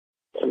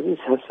Aziz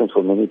Hassim,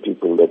 for many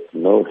people that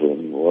know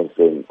him, was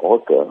an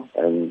author,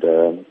 and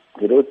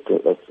he wrote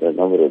a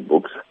number of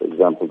books. For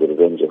example, The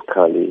Revenge of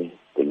Kali,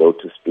 The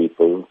Lotus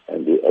People,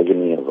 and The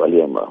Agony of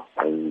Valliamma.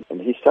 And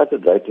he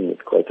started writing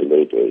at quite a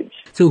late age.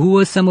 So who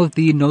were some of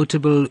the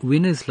notable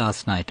winners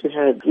last night? We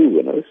had three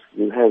winners.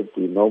 We had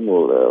the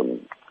normal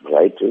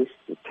writers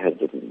that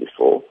had written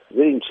before.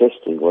 Very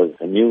interesting was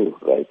a new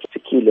writer,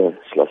 Tequila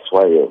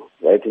Slaswayo,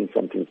 writing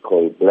something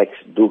called Blacks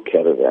Do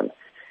Caravan.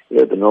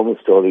 The normal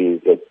story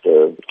is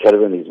that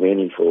Caravan is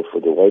mainly for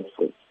the white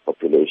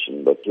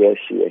population, but here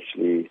she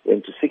actually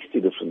went to 60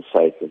 different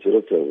sites and she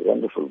wrote a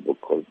wonderful book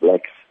called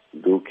Blacks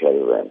Do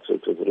Caravan. So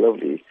it was a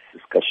lovely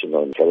discussion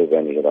on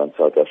caravanning around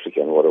South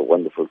Africa and what a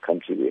wonderful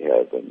country we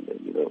have. And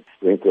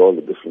went to all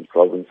the different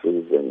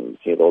provinces and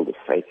had all the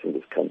sites in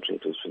this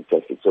country. It was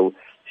fantastic. So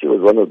she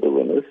was one of the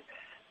winners.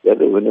 The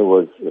other winner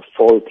was The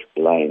Fault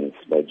Lines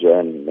by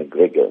Joanne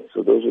McGregor.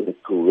 So those were the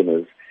two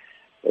winners.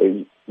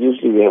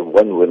 Usually we have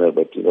one winner,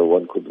 but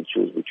one couldn't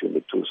choose between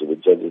the two, so the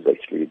judges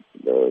actually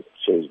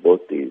chose both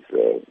these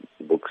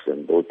books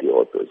and both the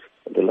authors.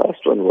 And the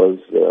last one was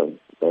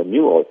a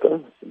new author,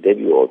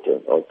 debut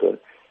author,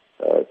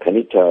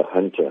 Kanita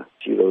Hunter.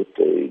 She wrote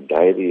a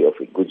diary of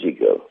a Guji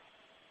girl.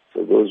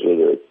 So those were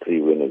the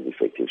three winners,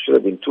 effective. Should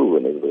have been two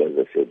winners, but as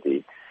I said,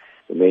 the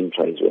main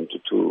prize went to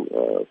two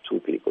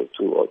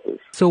authors.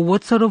 So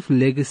what sort of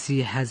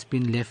legacy has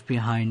been left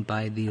behind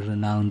by the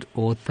renowned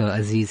author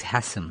Aziz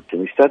Hassim?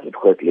 And he started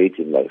quite late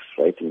in life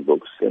writing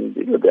books, and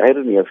the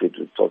irony of it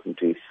was talking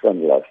to his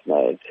son last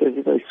night. He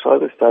said, his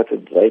father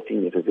started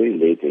writing at a very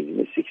late age, in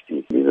his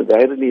 60s. The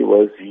irony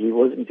was he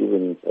wasn't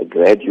even a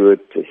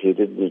graduate, he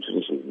didn't even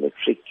finish his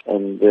matric,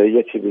 and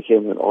yet he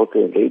became an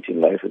author late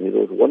in life, and he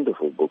wrote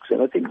wonderful books.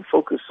 And I think the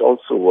focus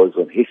also was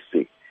on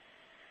history.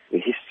 The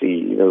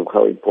history,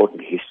 how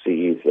important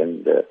history is,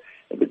 and the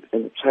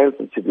trials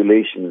and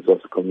tribulations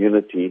of the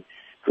community.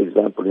 For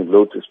example, in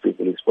Lotus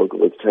People, he spoke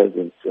about trials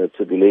and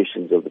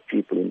tribulations of the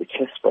people in the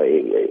Casbah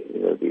area,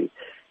 the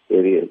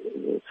area,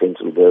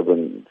 central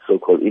Durban,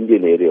 so-called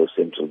Indian area of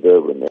central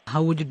Durban.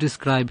 How would you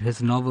describe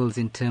his novels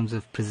in terms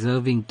of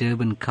preserving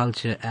Durban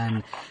culture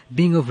and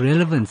being of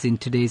relevance in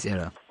today's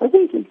era? I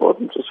think it's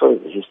important as far as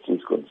the history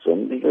is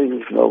concerned.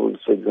 His novels,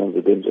 for example,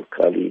 The Revenge of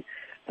Kali,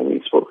 he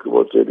spoke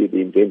about really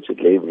the indentured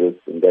laborers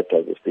and that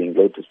type of thing.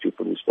 Lotus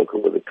People, we spoke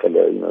about the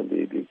color,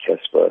 the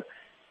Casbah,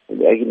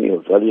 and the Agony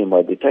of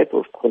Valliamma, the type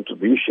of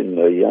contribution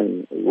a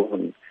young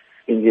woman,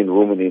 Indian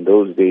woman in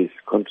those days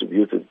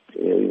contributed,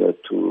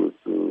 to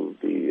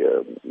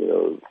the,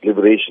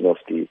 liberation of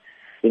the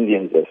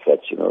Indians as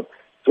such,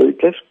 So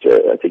it left,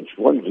 I think if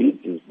one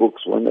reads these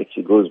books, one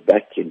actually goes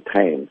back in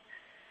time.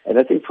 And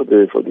I think for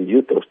the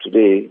youth of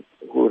today,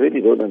 who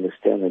really don't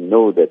understand and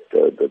know that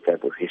the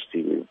type of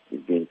history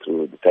we've been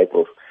through, the type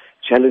of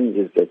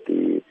challenges that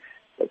the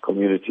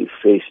community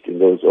faced in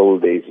those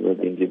old days,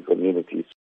 the Indian communities,